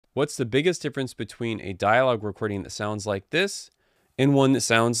What's the biggest difference between a dialogue recording that sounds like this and one that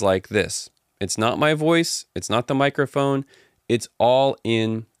sounds like this? It's not my voice, it's not the microphone, it's all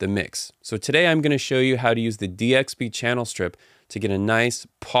in the mix. So today I'm going to show you how to use the DXB Channel Strip to get a nice,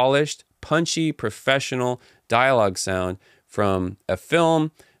 polished, punchy, professional dialogue sound from a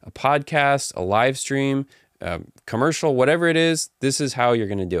film, a podcast, a live stream, commercial, whatever it is. This is how you're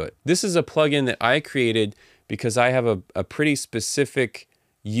going to do it. This is a plugin that I created because I have a pretty specific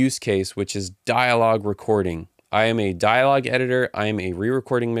use case, which is dialogue recording. I am a dialogue editor, I am a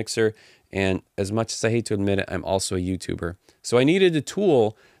re-recording mixer, and as much as I hate to admit it, I'm also a YouTuber. So I needed a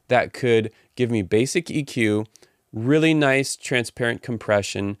tool that could give me basic EQ, really nice transparent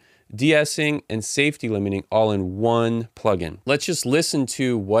compression, de-essing, and safety limiting all in one plugin. Let's just listen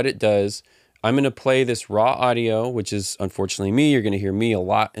to what it does. I'm going to play this raw audio, which is unfortunately me. You're going to hear me a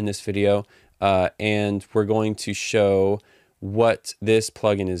lot in this video, and we're going to show what this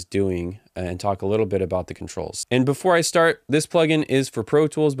plugin is doing and talk a little bit about the controls. And before I start, this plugin is for Pro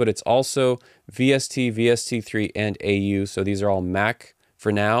Tools, but it's also VST, VST3, and AU. So these are all Mac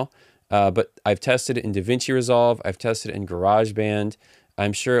for now, but I've tested it in DaVinci Resolve. I've tested it in GarageBand.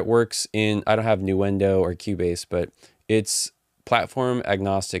 I'm sure it works in, I don't have Nuendo or Cubase, but it's platform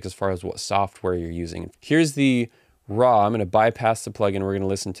agnostic as far as what software you're using. Here's the raw. I'm going to bypass the plugin. We're going to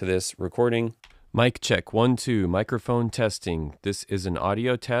listen to this recording. Mic check 1 2, microphone testing. This is an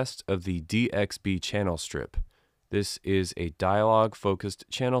audio test of the DXB Channel Strip. This is a dialogue focused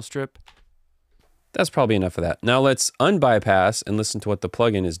channel strip. That's probably enough of that. Now let's unbypass and listen to what the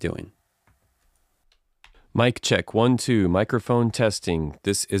plugin is doing. Mic check 1 2, microphone testing.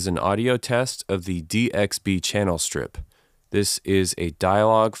 This is an audio test of the DXB Channel Strip. This is a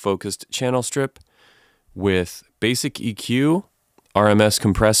dialogue focused channel strip with basic EQ, RMS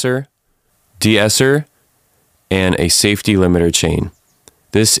compressor, De-Esser, and a safety limiter chain.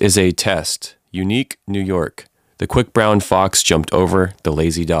 This is a test. Unique, New York. The quick brown fox jumped over the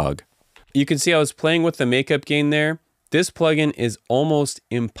lazy dog. You can see I was playing with the makeup gain there. This plugin is almost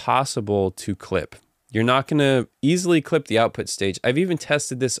impossible to clip. You're not going to easily clip the output stage. I've even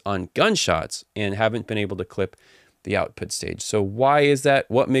tested this on gunshots and haven't been able to clip the output stage. So why is that?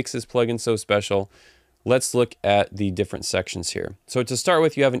 What makes this plugin so special? Let's look at the different sections here. So to start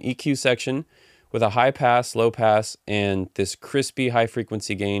with, you have an EQ section with a high pass, low pass, and this crispy high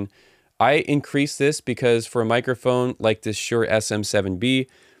frequency gain. I increase this because for a microphone like this Shure SM7B,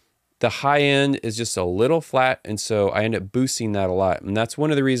 the high end is just a little flat, and so I end up boosting that a lot. And that's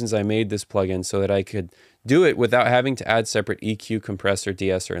one of the reasons I made this plugin, so that I could do it without having to add separate EQ, compressor,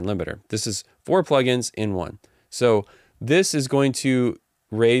 de-esser, and limiter. This is 4 plugins in one. So this is going to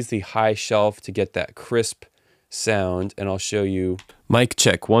raise the high shelf to get that crisp sound, and I'll show you. Mic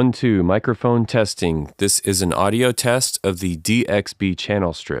check 1 2, microphone testing. This is an audio test of the DXB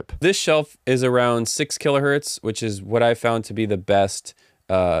Channel Strip. This shelf is around 6 kilohertz, which is what I found to be the best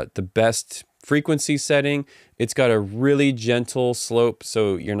frequency setting. It's got a really gentle slope,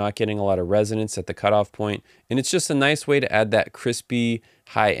 so you're not getting a lot of resonance at the cutoff point, and it's just a nice way to add that crispy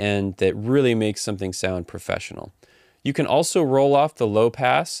high end that really makes something sound professional. You can also roll off the low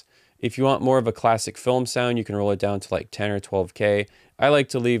pass. If you want more of a classic film sound, you can roll it down to like 10 or 12K. I like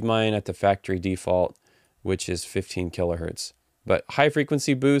to leave mine at the factory default, which is 15 kilohertz. But high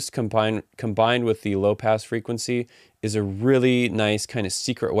frequency boost combined with the low pass frequency is a really nice kind of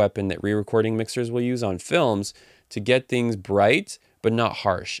secret weapon that re-recording mixers will use on films to get things bright, but not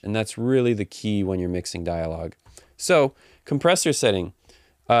harsh. And that's really the key when you're mixing dialogue. So compressor setting,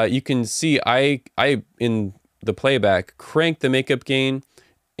 you can see I in the playback cranked the makeup gain,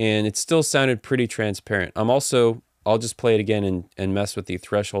 and it still sounded pretty transparent. I'll just play it again and mess with the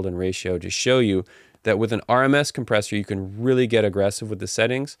threshold and ratio to show you that with an RMS compressor, you can really get aggressive with the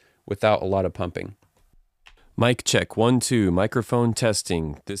settings without a lot of pumping. Mic check 1 2, microphone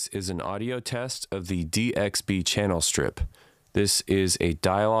testing. This is an audio test of the DXB Channel Strip. This is a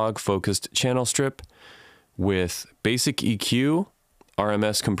dialogue focused channel strip with basic EQ,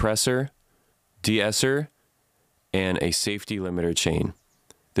 RMS compressor, De-Esser, and a safety limiter chain.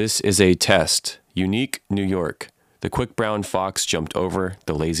 This is a test. Unique, New York. The quick brown fox jumped over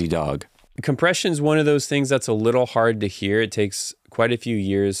the lazy dog. Compression is one of those things that's a little hard to hear. It takes quite a few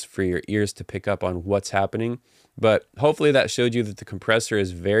years for your ears to pick up on what's happening, but hopefully that showed you that the compressor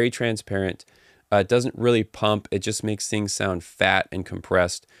is very transparent. It doesn't really pump. It just makes things sound fat and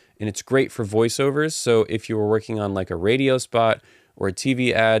compressed, and it's great for voiceovers. So if you were working on like a radio spot or a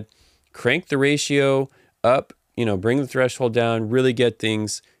TV ad, crank the ratio up, bring the threshold down, really get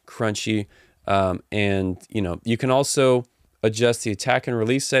things crunchy. And you can also adjust the attack and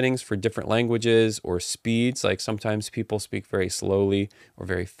release settings for different languages or speeds. Like sometimes people speak very slowly or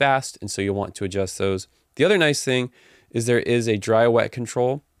very fast, and so you'll want to adjust those. The other nice thing is there is a dry wet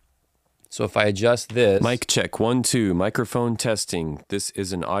control. So if I adjust this... Mic check 1 2, microphone testing. This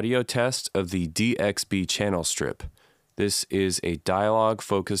is an audio test of the DXB Channel Strip. This is a dialogue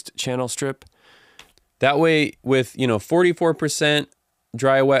focused channel strip. That way with, 44%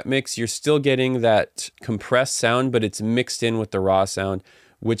 dry wet mix, you're still getting that compressed sound, but it's mixed in with the raw sound,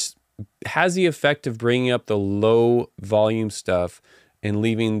 which has the effect of bringing up the low volume stuff and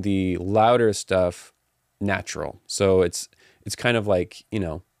leaving the louder stuff natural. So it's kind of like,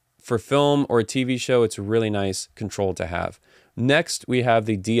 for film or a TV show, it's a really nice control to have. Next, we have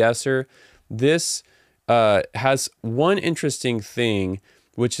the De-Esser. This has one interesting thing,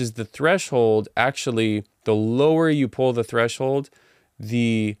 which is the threshold. Actually, the lower you pull the threshold,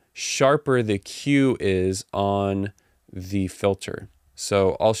 the sharper the Q is on the filter.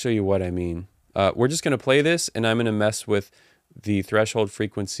 So I'll show you what I mean. We're just going to play this, and I'm going to mess with the threshold,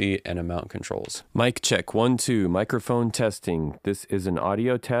 frequency, and amount controls. Mic check 1 2, microphone testing. This is an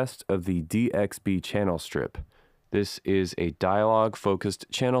audio test of the DXB Channel Strip. This is a dialogue-focused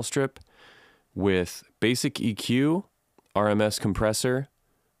channel strip with basic EQ, RMS compressor,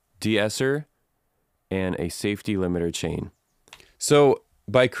 De-Esser, and a safety limiter chain. So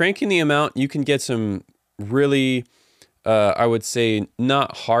by cranking the amount, you can get some really, I would say,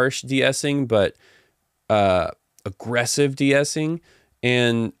 not harsh de-essing, but aggressive de-essing.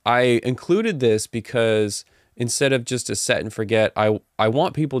 And I included this because instead of just a set and forget, I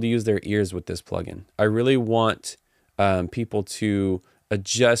want people to use their ears with this plugin. I really want people to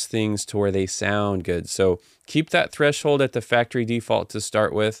adjust things to where they sound good. So keep that threshold at the factory default to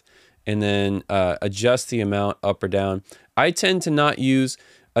start with, and then adjust the amount up or down. I tend to not use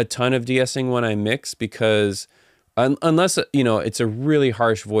a ton of de-essing when I mix because unless, it's a really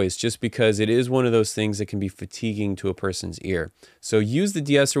harsh voice, just because it is one of those things that can be fatiguing to a person's ear. So use the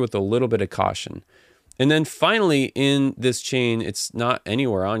De-Esser with a little bit of caution. And then finally in this chain, it's not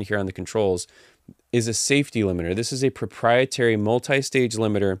anywhere on here on the controls, is a safety limiter. This is a proprietary multi-stage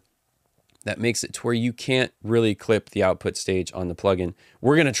limiter that makes it to where you can't really clip the output stage on the plugin.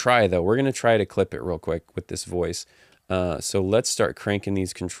 We're going to try though. We're going to try to clip it real quick with this voice. So let's start cranking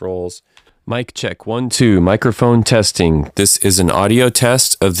these controls. Mic check 1 2, microphone testing. This is an audio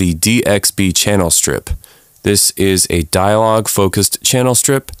test of the DXB Channel Strip. This is a dialogue focused channel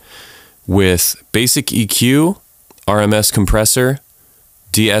strip with basic EQ, RMS compressor,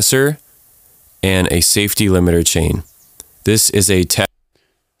 De-Esser, and a safety limiter chain. This is a test.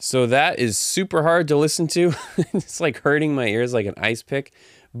 So that is super hard to listen to. It's like hurting my ears like an ice pick,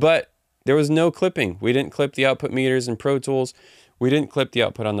 but there was no clipping. We didn't clip the output meters in Pro Tools. We didn't clip the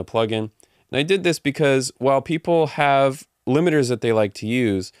output on the plugin. And I did this because while people have limiters that they like to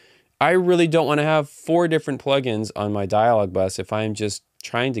use, I really don't want to have 4 different plugins on my dialogue bus if I'm just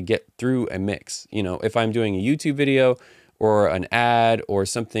trying to get through a mix. If I'm doing a YouTube video or an ad or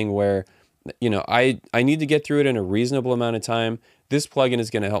something where, I need to get through it in a reasonable amount of time, this plugin is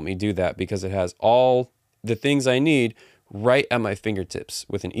going to help me do that because it has all the things I need right at my fingertips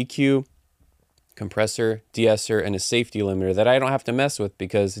with an EQ, compressor, De-Esser, and a safety limiter that I don't have to mess with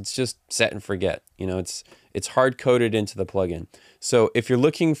because it's just set and forget. It's hard coded into the plugin. So if you're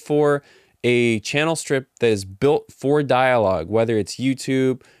looking for a channel strip that is built for dialogue, whether it's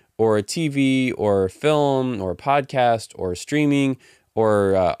YouTube or a TV or film or a podcast or streaming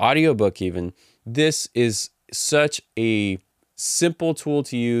or audiobook even, this is such a simple tool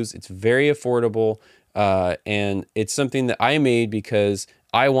to use. It's very affordable, and it's something that I made because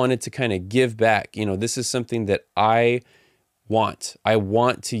I wanted to kind of give back. This is something that I want. I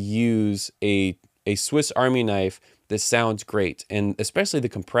want to use a Swiss Army knife that sounds great, and especially the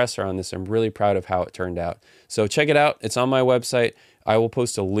compressor on this. I'm really proud of how it turned out. So check it out. It's on my website. I will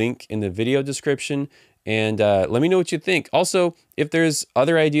post a link in the video description, and let me know what you think. Also, if there's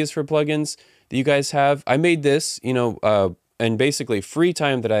other ideas for plugins that you guys have, I made this, and basically free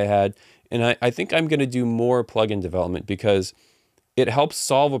time that I had, and I think I'm going to do more plugin development because it helps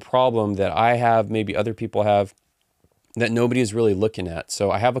solve a problem that I have, maybe other people have, that nobody is really looking at.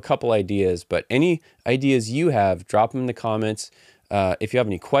 So I have a couple ideas, but any ideas you have, drop them in the comments. If you have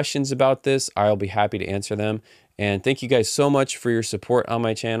any questions about this, I'll be happy to answer them. And thank you guys so much for your support on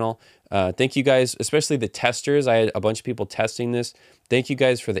my channel. Thank you guys, especially the testers. I had a bunch of people testing this. Thank you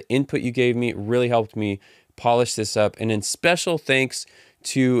guys for the input you gave me. It really helped me polish this up. And then special thanks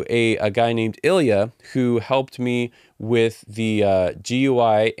to a guy named Ilya who helped me with the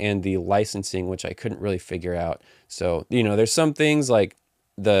GUI and the licensing, which I couldn't really figure out. So, there's some things like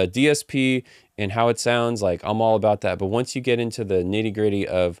the DSP and how it sounds, like I'm all about that. But once you get into the nitty gritty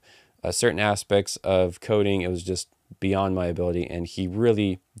of certain aspects of coding, it was just beyond my ability, and he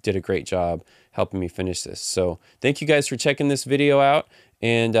really did a great job helping me finish this. So thank you guys for checking this video out,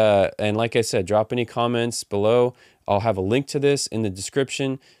 and like I said, drop any comments below. I'll have a link to this in the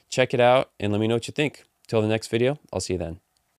description. Check it out and let me know what you think. Till the next video, I'll see you then.